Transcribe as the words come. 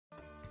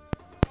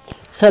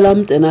ሰላም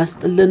ጤና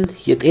ይስጥልን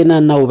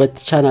የጤናና ውበት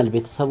ቻናል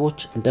ቤተሰቦች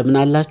እንደምን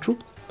አላችሁ?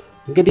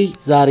 እንግዲህ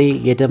ዛሬ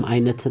የደም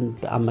አይነትን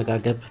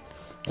በአመጋገብ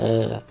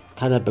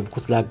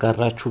ካነበብኩት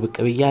ላጋራችሁ ብቅ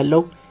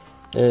ብያለሁ።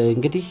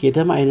 እንግዲህ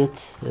የደም አይነት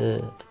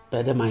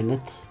በደም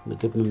አይነት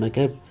ምግብ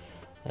መመገብ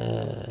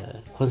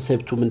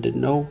ኮንሴፕቱ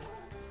ምንድነው?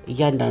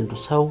 እያንዳንዱ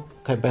ሰው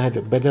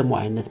በደሙ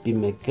አይነት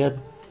ቢመገብ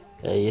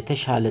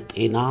የተሻለ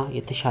ጤና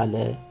የተሻለ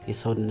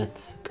የሰውነት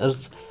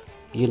ቅርጽ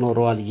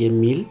ይኖረዋል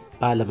የሚል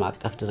በዓለም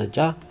አቀፍ ደረጃ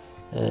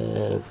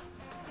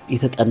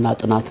የተጠና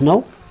ጥናት ነው።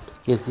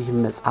 የዚህ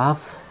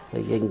መጽሐፍ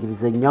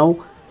የእንግሊዘኛው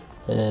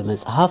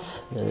መጽሐፍ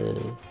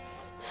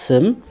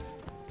ስም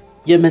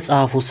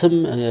የመጽሐፉ ስም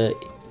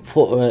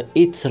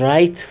Eat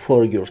Right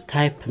for Your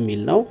Type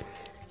ሚል ነው።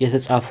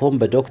 የተጻፈው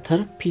በዶክተር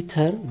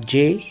ፒተር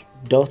ጄ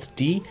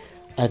ዲ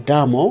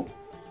አዳሞ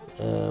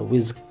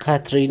with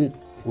ካትሪን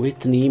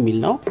ዊትኒ ሚል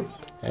ነው።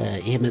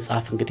 ይሄ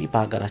መጽሐፍ እንግዲህ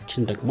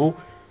በአገራችን ደግሞ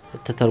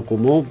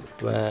ተተርጉሞ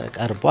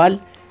ቀርቧል።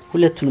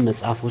 ሁለቱን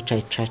መጽሐፎች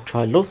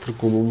አይቻቸዋለሁ።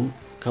 ትርጉሙም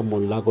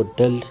ከሞላ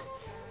ጎደል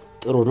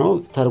ጥሩ ነው።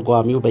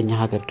 ተርጓሚው በእኛ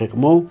ሀገር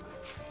ደግሞ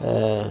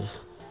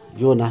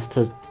ዮናስ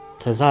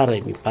ተዛረ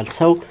የሚባል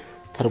ሰው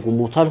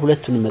ተርጉሞታል።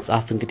 ሁለቱን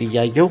መጽሐፍ እንግዲህ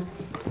ያየው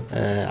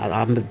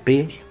አንብቤ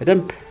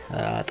በደንብ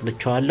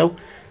አጥንቻለሁ።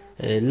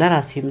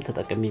 ለራሴም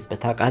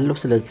ተጠቅሜበት አውቃለሁ።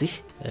 ስለዚህ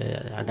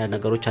አንዳንድ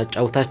ነገሮች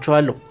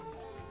አጫውታቸዋለሁ።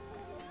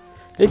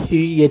 እሺ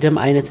የደም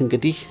አይነት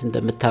እንግዲህ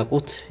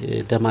እንደምታውቁት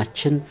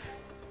ደማችን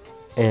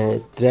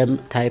ደም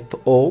ታይፕ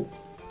ኦ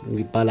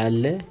የሚባል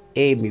አለ፣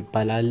 ኤ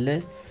የሚባል አለ፣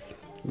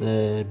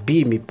 ቢ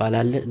የሚባል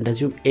አለ፣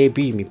 እንደዚሁም ኤቢ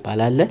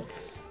የሚባል አለ።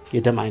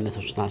 የደም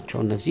አይነቶች ናቸው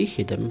እነዚህ።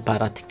 የደም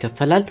በአራት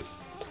ይከፈላል።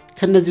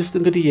 ከነዚህ ውስጥ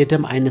እንግዲህ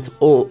የደም አይነት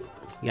ኦ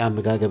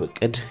የአመጋገብ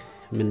እቅድ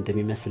ምን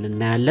እንደሚመስል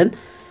እናያለን።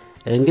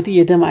 እንግዲህ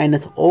የደም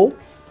አይነት ኦ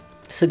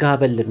ስጋ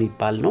በል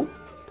የሚባል ነው።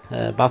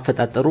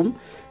 በአፈጣጠሩም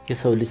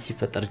የሰው ልጅ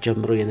ሲፈጠር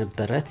ጀምሮ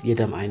የነበረ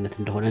የደም አይነት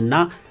እንደሆነና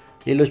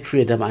ሌሎቹ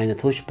የደም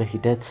አይነቶች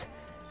በሂደት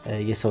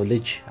የሰው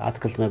ልጅ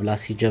አትክልት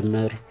መብላት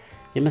ሲጀምር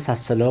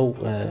የመሳሰለው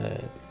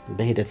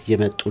በሂደት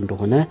እየመጡ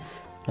እንደሆነ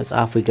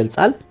መጽሐፉ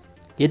ይገልጻል።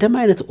 የደም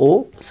አይነት ኦ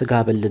ስጋ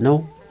በል ነው።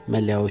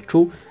 መለያዎቹ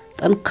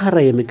ጠንካራ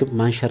የምግብ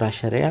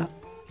ማንሸራሸሪያ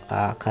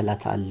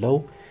አካላት አለው፣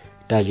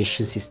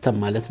 ዳይጀሽን ሲስተም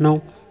ማለት ነው።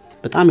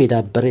 በጣም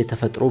የዳበረ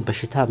የተፈጥሮ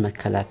በሽታ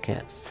መከላከያ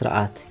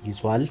ስርዓት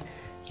ይዟል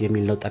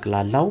የሚል ነው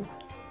ጠቅላላው።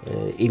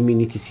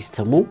 ኢሚዩኒቲ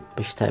ሲስተሙ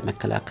በሽታ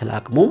የመከላከል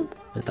አቅሙ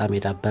በጣም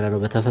የዳበረ ነው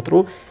በተፈጥሮ።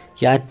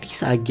 የአዲስ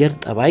አየር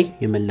ጠባይ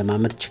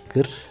የመለማመድ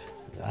ችግር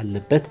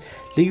አለበት።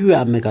 ልዩ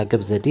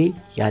የአመጋገብ ዘዴ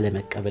ያለ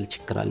መቀበል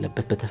ችግር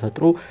አለበት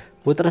በተፈጥሮ።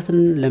 ውጥረትን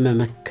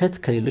ለመመከት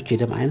ከሌሎች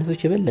የደም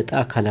አይነቶች የበለጠ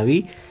አካላዊ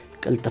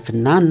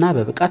ቅልጥፍናና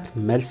በብቃት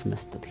መልስ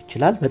መስጠት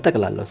ይችላል።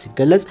 በጠቅላላው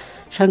ሲገለጽ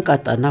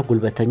ሸንቃጣና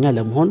ጉልበተኛ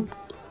ለመሆን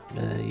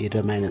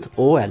የደም አይነት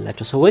ኦ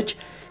ያላቸው ሰዎች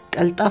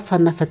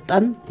ቀልጣፋና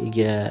ፈጣን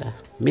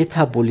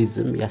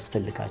የሜታቦሊዝም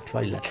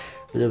ያስፈልጋቸዋል ይላል።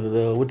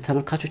 ውድ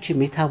ተመልካቾች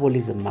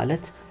ሜታቦሊዝም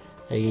ማለት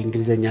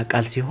የእንግሊዘኛ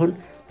ቃል ሲሆን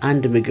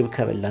አንድ ምግብ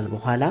ከበላን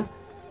በኋላ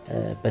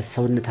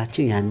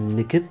በሰውነታችን ያን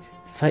ምግብ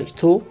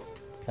ፈጭቶ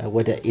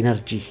ወደ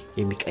ኢነርጂ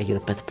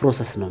የሚቀይርበት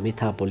ፕሮሰስ ነው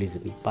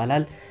ሜታቦሊዝም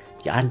ይባላል።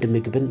 የአንድ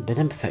ምግብን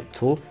በደንብ ፈጭቶ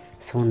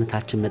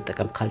ሰውነታችን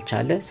መጠቀም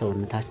ካልቻለ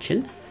ሰውነታችን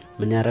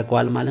ምን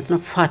ያደርገዋል ማለት ነው?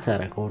 ፋት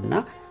ያደርገውና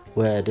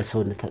ወደ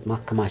ሰውነት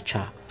ማከማቻ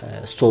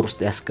ስቶር ውስጥ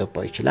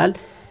ያስገባው ይችላል።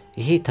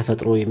 ይሄ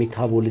ተፈጥሮ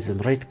የሜታቦሊዝም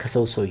ሬት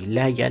ከሰው ሰው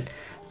ይለያያል።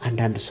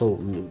 አንዳንድ ሰው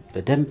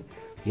በደንብ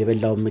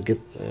የበላው ምግብ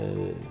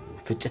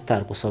ፍጭት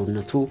አድርጎ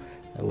ሰውነቱ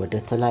ወደ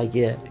ተለያየ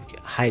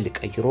ኃይል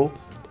ቀይሮ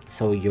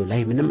ሰውየው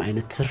ላይ ምንም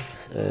አይነት ትርፍ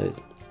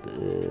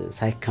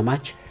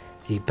ሳይከማች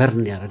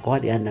ይበርን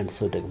ያደርገዋል። ያንዳንድ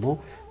ሰው ደግሞ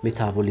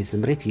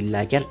ሜታቦሊዝም ሬት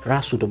ይለያያል።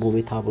 ራሱ ደግሞ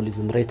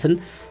ሜታቦሊዝም ሬትን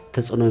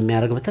ተጽዕኖ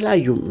የሚያደርግ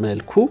በተለያዩ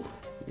መልኩ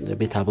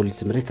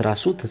ሜታቦሊዝም ሬት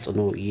ራሱ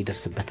ተጽዕኖ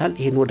ይደርስበታል።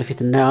 ይሄን ወደፊት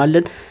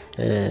እናያለን።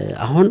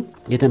 አሁን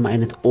የደም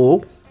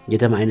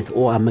አይነት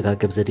ኦ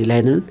አመጋገብ ዘዴ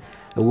ላይ ነን።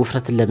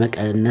 ውፍረትን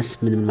ለመቀነስ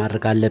ምን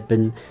ማድረግ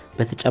አለብን?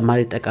 በተጨማሪ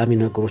ጠቃሚ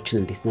ነገሮችን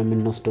እንዴት ነው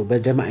የምንወስደው?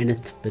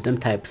 በደም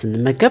ታይፕ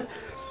ስንመገብ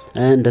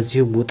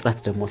እንደዚሁም ውጥረት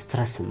ደግሞ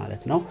ስትረስ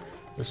ማለት ነው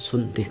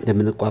እሱን እንዴት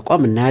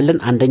እንደምንቋቋም እናያለን።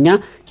 አንደኛ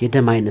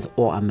የደም አይነት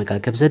ኦ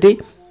አመጋገብ ዘዴ።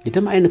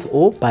 የደም አይነት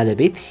ኦ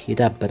ባለቤት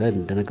የዳበረ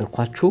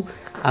እንደነገርኳችሁ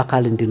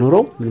አካል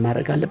እንዲኖረው ምን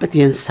ማድረግ አለበት?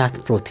 የእንስሳት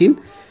ፕሮቲን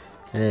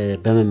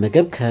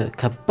በመመገብ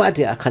ከባድ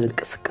የአካል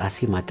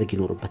እንቅስቃሴ ማድረግ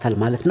ይኖርበታል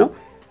ማለት ነው።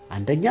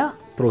 አንደኛ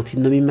ፕሮቲን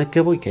ነው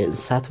የሚመገበው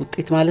የእንስሳት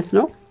ውጤት ማለት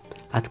ነው፣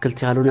 አትክልት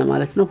ያልሆነ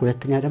ማለት ነው።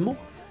 ሁለተኛ ደግሞ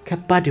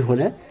ከባድ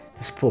የሆነ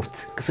ስፖርት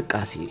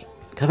እንቅስቃሴ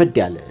ከበድ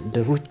ያለ እንደ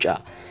ሩጫ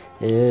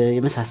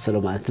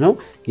የመሳሰለው ማለት ነው።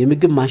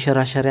 የምግብ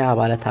ማንሸራሸሪያ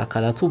አባላት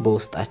አካላቱ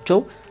በውስጣቸው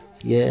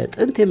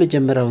የጥንት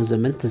የመጀመሪያውን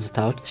ዘመን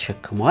ትዝታዎች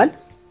ተሸክመዋል።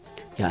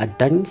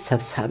 የአዳኝ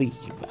ሰብሳቢ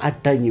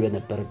አዳኝ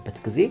በነበረበት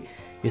ጊዜ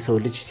የሰው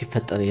ልጅ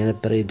ሲፈጠር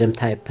የነበረ የደም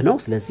ታይፕ ነው።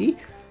 ስለዚህ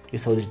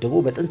የሰው ልጅ ደግሞ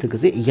በጥንት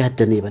ጊዜ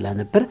እያደነ ይበላ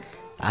ነበር፣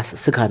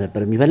 ስጋ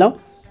ነበር የሚበላው።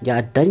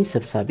 የአዳኝ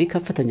ሰብሳቢ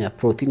ከፍተኛ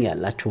ፕሮቲን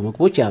ያላቸው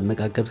ምግቦች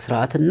የአመጋገብ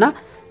ስርዓትና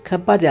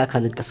ከባድ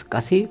የአካል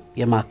እንቅስቃሴ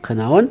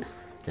የማከናወን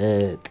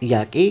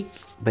ጥያቄ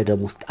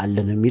በደም ውስጥ አለ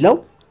ነው የሚለው።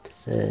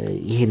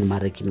 ይሄን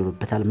ማድረግ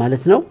ይኖርበታል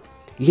ማለት ነው።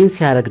 ይህን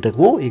ሲያደርግ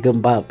ደግሞ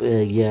የገንባ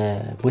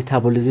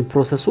የሜታቦሊዝም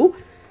ፕሮሰሱ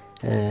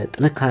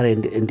ጥንካሬ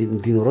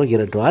እንዲኖረው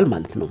ይረዳዋል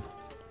ማለት ነው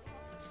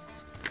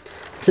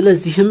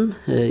ስለዚህም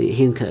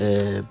ይሄን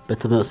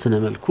በተመሰነ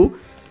መልኩ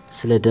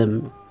ስለ ደም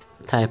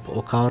ታይፕ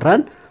ኦ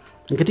ካወራን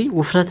እንግዲህ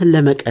ውፍረትን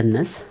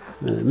ለመቀነስ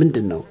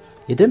ምንድነው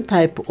የደም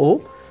ታይፕ ኦ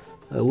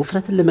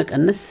ውፍረትን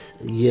ለመቀነስ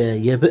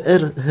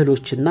የብዕር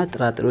እህሎችና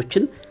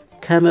ጥራጥሬዎችን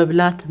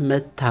ከመብላት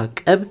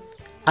መታቀብ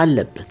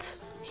አለበት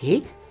ይሄ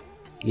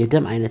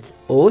የደም አይነት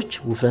ኦዎች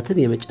ውፍረትን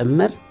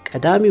የመጨመር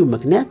ቀዳሚው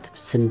ምክንያት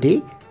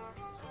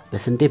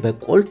በስንዴ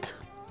በቆልት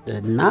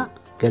እና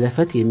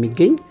ገለፈት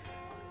የሚገኝ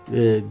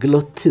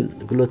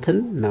ግሉተን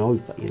ነው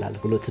ይላል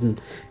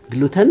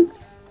ግሉተን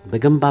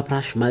በገንባ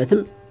ፍራሽ ማለትም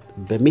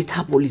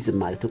በሜታቦሊዝም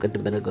ማለት ነው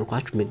ቀደም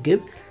በነገርኳችሁ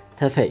ምግብ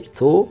ተፈጭቶ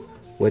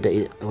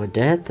ወደ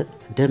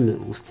ደም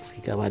ውስጥ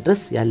እስኪገባ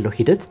ድረስ ያለው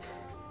ሂደት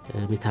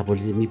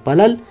ሜታቦሊዝም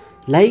ይባላል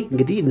ላይ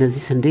እንግዲህ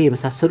እነዚህ ስንዴ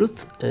የመሳሰሉት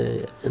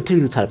እንትን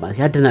ይሉታል ማለት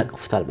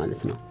ያደናቅፉታል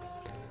ማለት ነው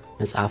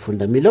መጽሐፉ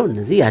እንደሚለው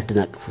እነዚህ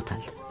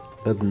ያደናቅፉታል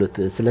በግሉት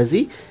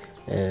ስለዚህ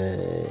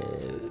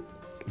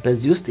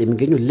በዚህ ውስጥ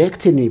የሚገኙ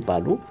ሌክቲን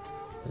የሚባሉ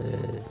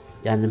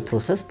ያንን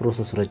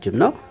ፕሮሰሱ ረጅም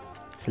ነው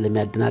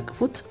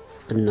ስለሚያደናቅፉት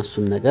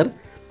እነሱን ነገር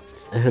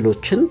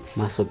እህሎችን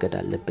ማስወገድ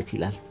አለበት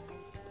ይላል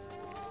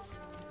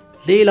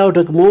ሌላው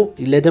ደግሞ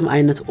ለደም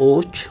አይነት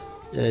ኦዎች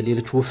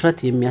ሌሎች ውፍረት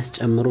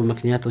የሚያስጨምሩ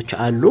ምክንያቶች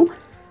አሉ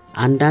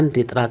አንዳንድ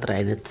የጥራጥሬ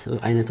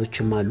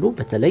አይነቶችም አሉ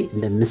በተለይ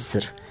እንደ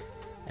ምስር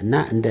እና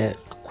እንደ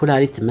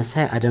ኩላሊት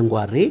መሳይ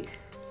አደንጓሬ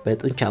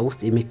በጡንቻ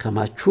ውስጥ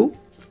የሚከማቹ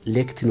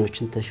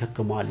ሌክቲኖችን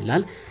ተሸክመዋል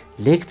ይላል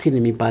ሌክቲን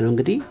የሚባለው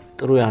እንግዲህ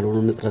ጥሩ ያልሆኑ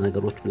ንጥረ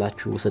ነገሮች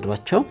ብላችሁ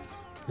ወሰዷቸው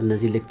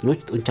እነዚህ ሌክቲኖች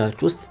ጡንቻዎች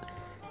ውስጥ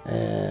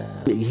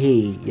ይሄ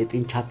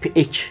የጡንቻ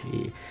pH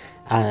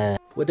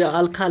ወደ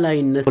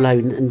አልካላይነት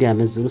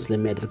እንዲያመዝኑ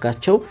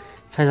ስለሚያደርጋቸው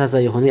ፈዛዛ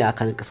የሆነ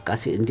የአካል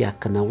እንቅስቃሴ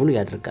እንዲያከናውኑ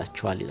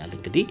ያደርጋቸዋል ይላል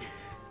እንግዲህ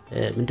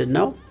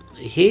ምንድነው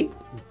ይሄ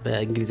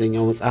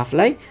በእንግሊዘኛው መጽሐፍ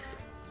ላይ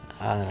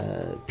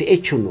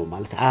pH ነው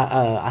ማለት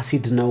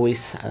አሲድ ነው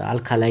ወይስ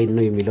አልካላይን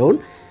ነው የሚለውን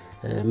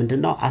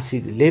ምንድነው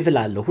አሲድ ሌቭል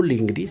አለው ሁሉ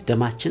እንግዲህ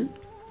ደማችን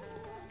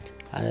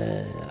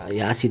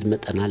የአሲድ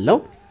መጠን አለው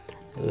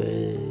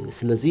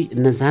ስለዚህ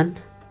እነዛን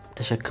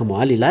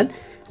ተሸክመዋል ይላል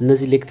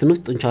እነዚህ ሌክቲኖች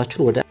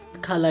ጡንቻዎችን ወደ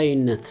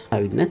አልካላይነት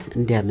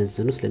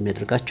እንዲያመዝኑ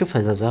ስለሚያደርጋቸው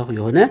ፈዛዛ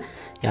የሆነ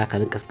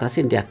የአካል እንቅስቃሴ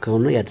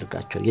እንዲያከናውኑ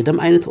ያደርጋቸዋል የደም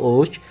አይነት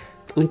ኦዎች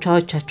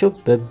ጡንቻዎቻቸው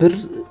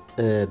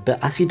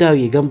በአሲዳዊ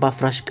የገንባ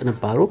ፍራሽ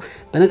ቅንባሮ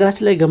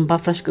በነገራችን ላይ ገንባ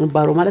ፍራሽ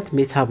ቅንባሮ ማለት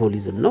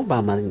ሜታቦሊዝም ነው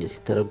በአማርኛ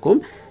ሲተረጎም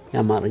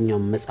የአማርኛው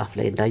መጽሐፍ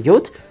ላይ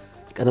እንዳየሁት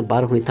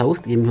ቅንባሮ ሁኔታ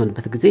ውስጥ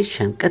የሚሆንበት ጊዜ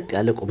ሸንቀጥ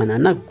ያለ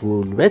ቁመናና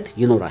ጉልበት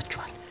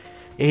ይኖራቸዋል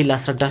ይሄ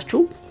ላስረዳችሁ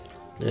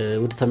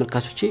ወደ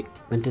ተመልካቾቼ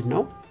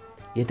ምንድነው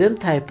የደም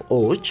ታይፕ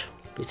ኦዎች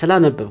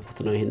ስላነበብኩት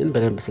ነው ይሄንን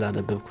በደንብ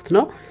ስላነበብኩት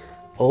ነው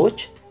ኦዎች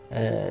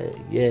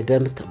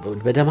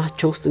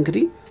በደማቸው ውስጥ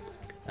እንግዲህ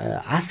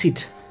አሲድ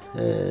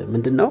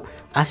ምንድነው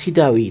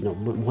አሲዳዊ ነው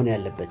መሆን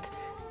ያለበት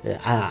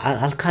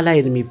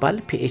አልካላይን የሚባል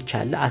pH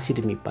አለ አሲድ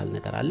የሚባል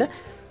ነገር አለ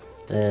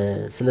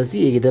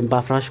ስለዚህ የደም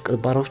ባፍራሽ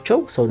ቅንባሮቸው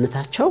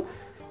ሰውነታቸው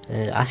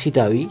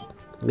አሲዳዊ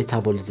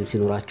ሜታቦሊዝም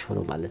ሲኖራቸው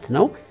ነው ማለት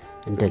ነው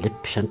እንደ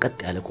ልብ ሸንቀጥ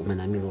ያለ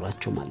ቁመና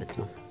የሚኖራቸው ማለት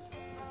ነው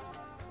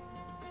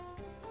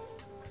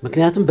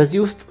ምክንያቱም በዚህ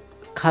ውስጥ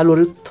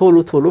ካሎሪ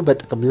ቶሎ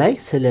በጥቅም ላይ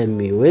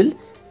ስለሚውል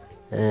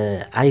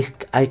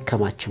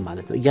አይከማችም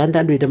ማለት ነው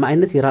እያንዳንዱ የደም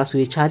አይነት የራሱ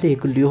የቻለ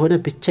የግሉ የሆነ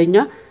ብቸኛ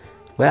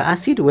ወይ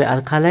አሲድ ወይ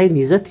አልካላይን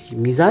ይዘት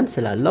ሚዛን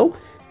ስላለው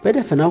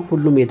በደፈናው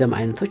ሁሉም የደም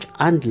አይነቶች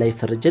አንድ ላይ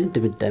ፈርጀን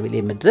ድምዳሜ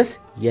ላይ መድረስ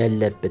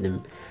የለብንም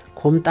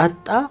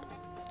ኮምጣጣ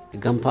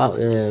ገንባ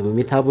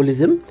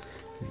ሜታቦሊዝም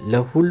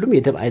ለሁሉም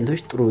የደም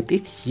አይነቶች ጥሩ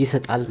ውጤት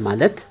ይሰጣል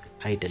ማለት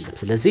አይደለም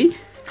ስለዚህ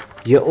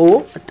የኦ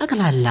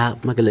ጠቅላላ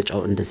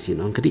መግለጫው እንደዚህ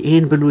ነው እንግዲህ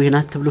ይሄን ብሉ ይሄን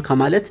አትብሉ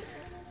ከማለት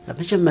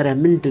መጀመሪያ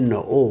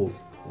ምንድነው ኦ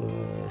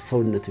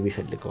ሰውነቱ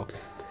የሚፈልገው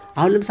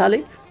አሁን ለምሳሌ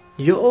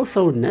የኦ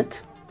ሰውነት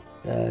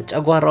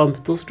ጨጓራውን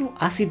ብትወስዱ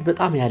አሲድ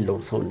በጣም ያለው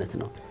ሰውነት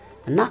ነው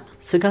እና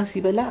ስጋ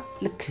ሲበላ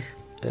ልክ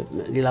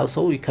ሌላው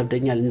ሰው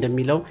ይከብደኛል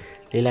እንደሚለው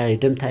ሌላ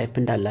የደም ታይፕ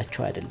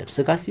እንዳላቸው አይደለም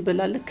ስጋ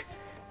ሲበላ ልክ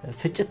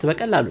ፍጭት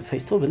በቀላሉ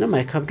ፈጭቶ ምንም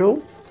አይከብደው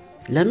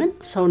ለምን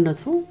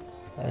ሰውነቱ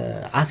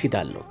አሲድ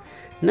አለው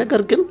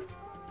ነገር ግን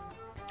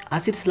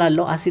አሲድ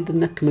ስላለው አሲድ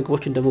ነክ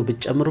ምግቦችን ደግሞ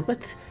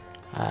ብትጨምሩበት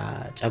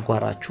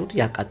ጨጓራችሁ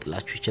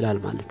ያቃጥላችሁ ይችላል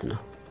ማለት ነው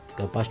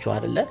ገባችሁ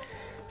አይደለ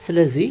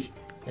ስለዚህ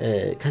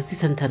ከዚህ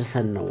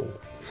ተንተርሰን ነው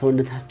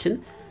ሰውነታችን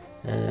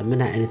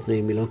ምን አይነት ነው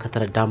የሚለውን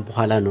ከተረዳም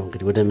በኋላ ነው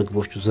እንግዲህ ወደ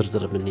ምግቦቹ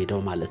ዝርዝር የምንሄደው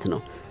ማለት ነው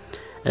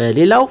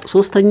ሌላው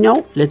ሶስተኛው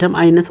ለደም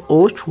አይነት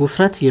ኦዎች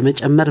ውፍረት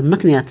የመጨመር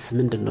ምክንያት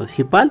ምንድነው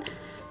ሲባል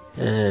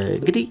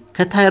እንግዲህ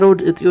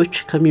ከታይሮይድ እጢዎች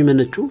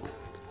ከሚመነጩ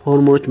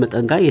ሆርሞኖች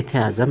መጠን ጋር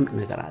የተያዘም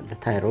ነገር አለ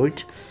ታይሮይድ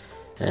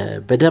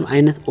በደም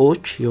አይነት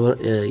ኦዎች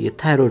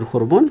የታይሮይድ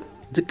ሆርሞን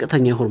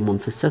ዝቅተኛ የሆርሞን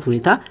ፍሰት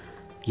ሁኔታ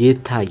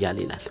ይታያል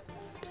ይላል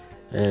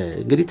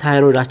እንግዲህ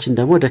ታይሮይዳችን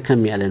ደግሞ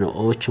ደከም ያለ ነው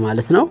ኦዎች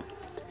ማለት ነው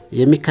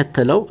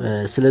የሚከተለው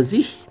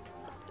ስለዚህ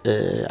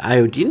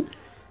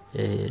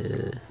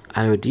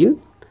አዮዲን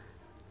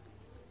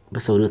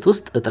በሰውነት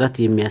ውስጥ እጥረት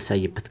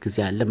የሚያሳይበት ጊዜ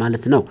አለ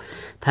ማለት ነው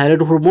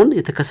ታይሮይድ ሆርሞን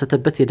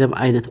የተከሰተበት የደም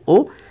አይነት ኦ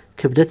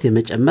ክብደት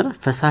የመጨመር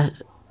ፈሳሽ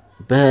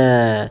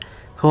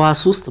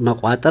በህዋስ ውስጥ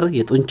መቋጠር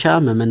የጡንቻ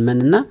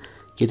መመንመንና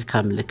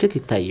የድካም ምልክት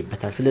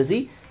ይታይበታል ስለዚህ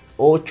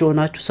ኦዎች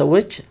ሆናችሁ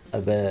ሰዎች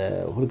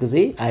በሁሉ ጊዜ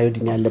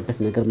አዮዲን ያለበት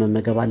ነገር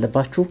መመገብ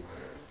አለባችሁ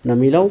ነው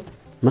የሚለው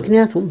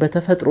ምክንያቱም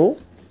በተፈጥሮ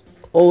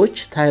ኦዎች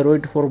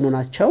ታይሮይድ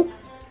ሆርሞናቸው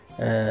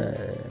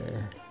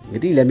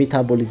እንግዲህ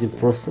ለሜታቦሊዝም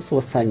ፕሮሰስ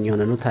ወሳኝ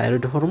የሆነ ነው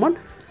ታይሮይድ ሆርሞን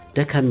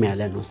ደከም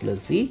ያለ ነው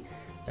ስለዚህ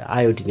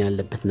አዮዲን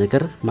ያለበት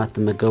ነገር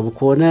ማትመገቡ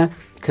ከሆነ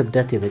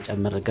ክብደት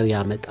የመጨመር ነገር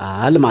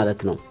ያመጣል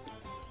ማለት ነው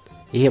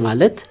ይሄ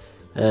ማለት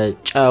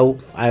ጫው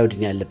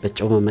አዮዲን ያለበት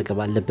ጫው መመገብ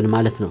አለብን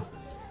ማለት ነው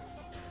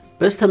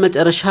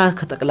በስተመጨረሻ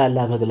ከጠቅላላ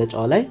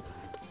መግለጫው ላይ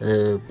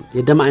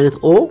የደም አይነት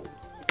ኦ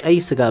ቀይ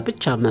ስጋ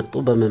ብቻ መርጦ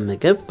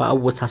በመመገብ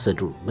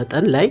በአወሳሰዱ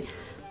መጠን ላይ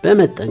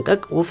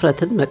በመጠንቀቅ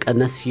ውፍረትን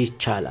መቀነስ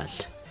ይቻላል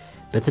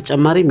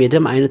በተጨማሪም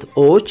የደም አይነት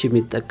ኦዎች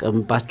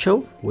የሚጠቀምባቸው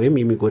ወይም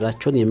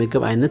የሚጎዳቸውን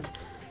የምግብ አይነት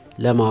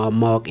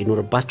ለማወቅ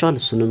ይኖርባቸዋል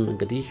እሱንም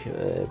እንግዲህ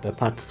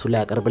በፓርት 2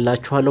 ላይ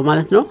አቀርብላችኋለሁ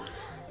ማለት ነው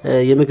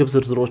የምግብ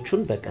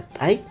ዝርዝሮቹን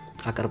በቀጣይ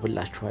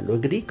አቀርብላችኋለሁ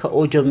እንግዲህ ከኦ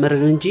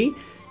ጀመርን እንጂ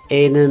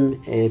ኤንም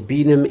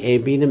ቢንም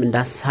ኤቢንም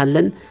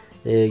እንዳሳለን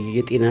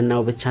የጤናና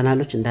ውበት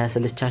ቻናሎች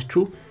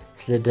እንዳያሰለቻችሁ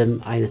ስለ ደም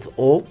አይነት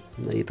ኦ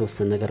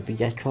የተወሰነ ነገር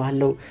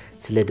ብያችኋለሁ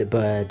ስለ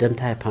ደም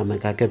ታይፕ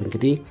አመጋገብ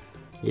እንግዲህ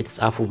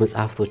የተጻፉ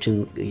መጽሐፍቶችን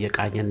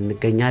እየቃኘን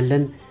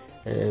እንገኛለን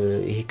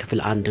ይሄ ክፍል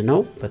 1 ነው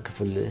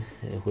በክፍል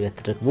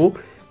 2 ደግሞ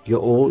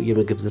የኦ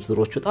የምግብ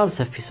ዝርዝሮች በጣም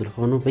ሰፊ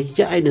ስለሆኑ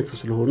በየአይነቱ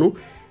ስለሆኑ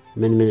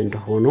ምን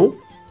እንደሆኑ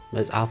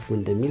መጽሐፉ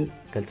እንደሚል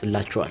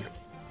ገልጽላችኋል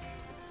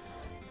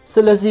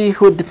ስለዚህ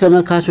ውድ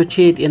ተመልካቾቼ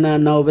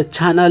ጤናና ውበት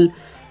ቻናል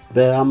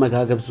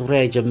በአመጋገብ ዙሪያ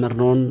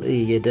የጀመርነውን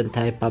የደም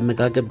ታይፕ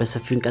አመጋገብ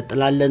በሰፊው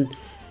እንቀጥላለን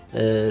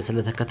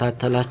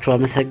ስለተከታተላችሁ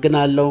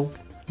አመሰግናለሁ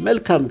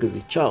መልካም ጊዜ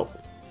ቻው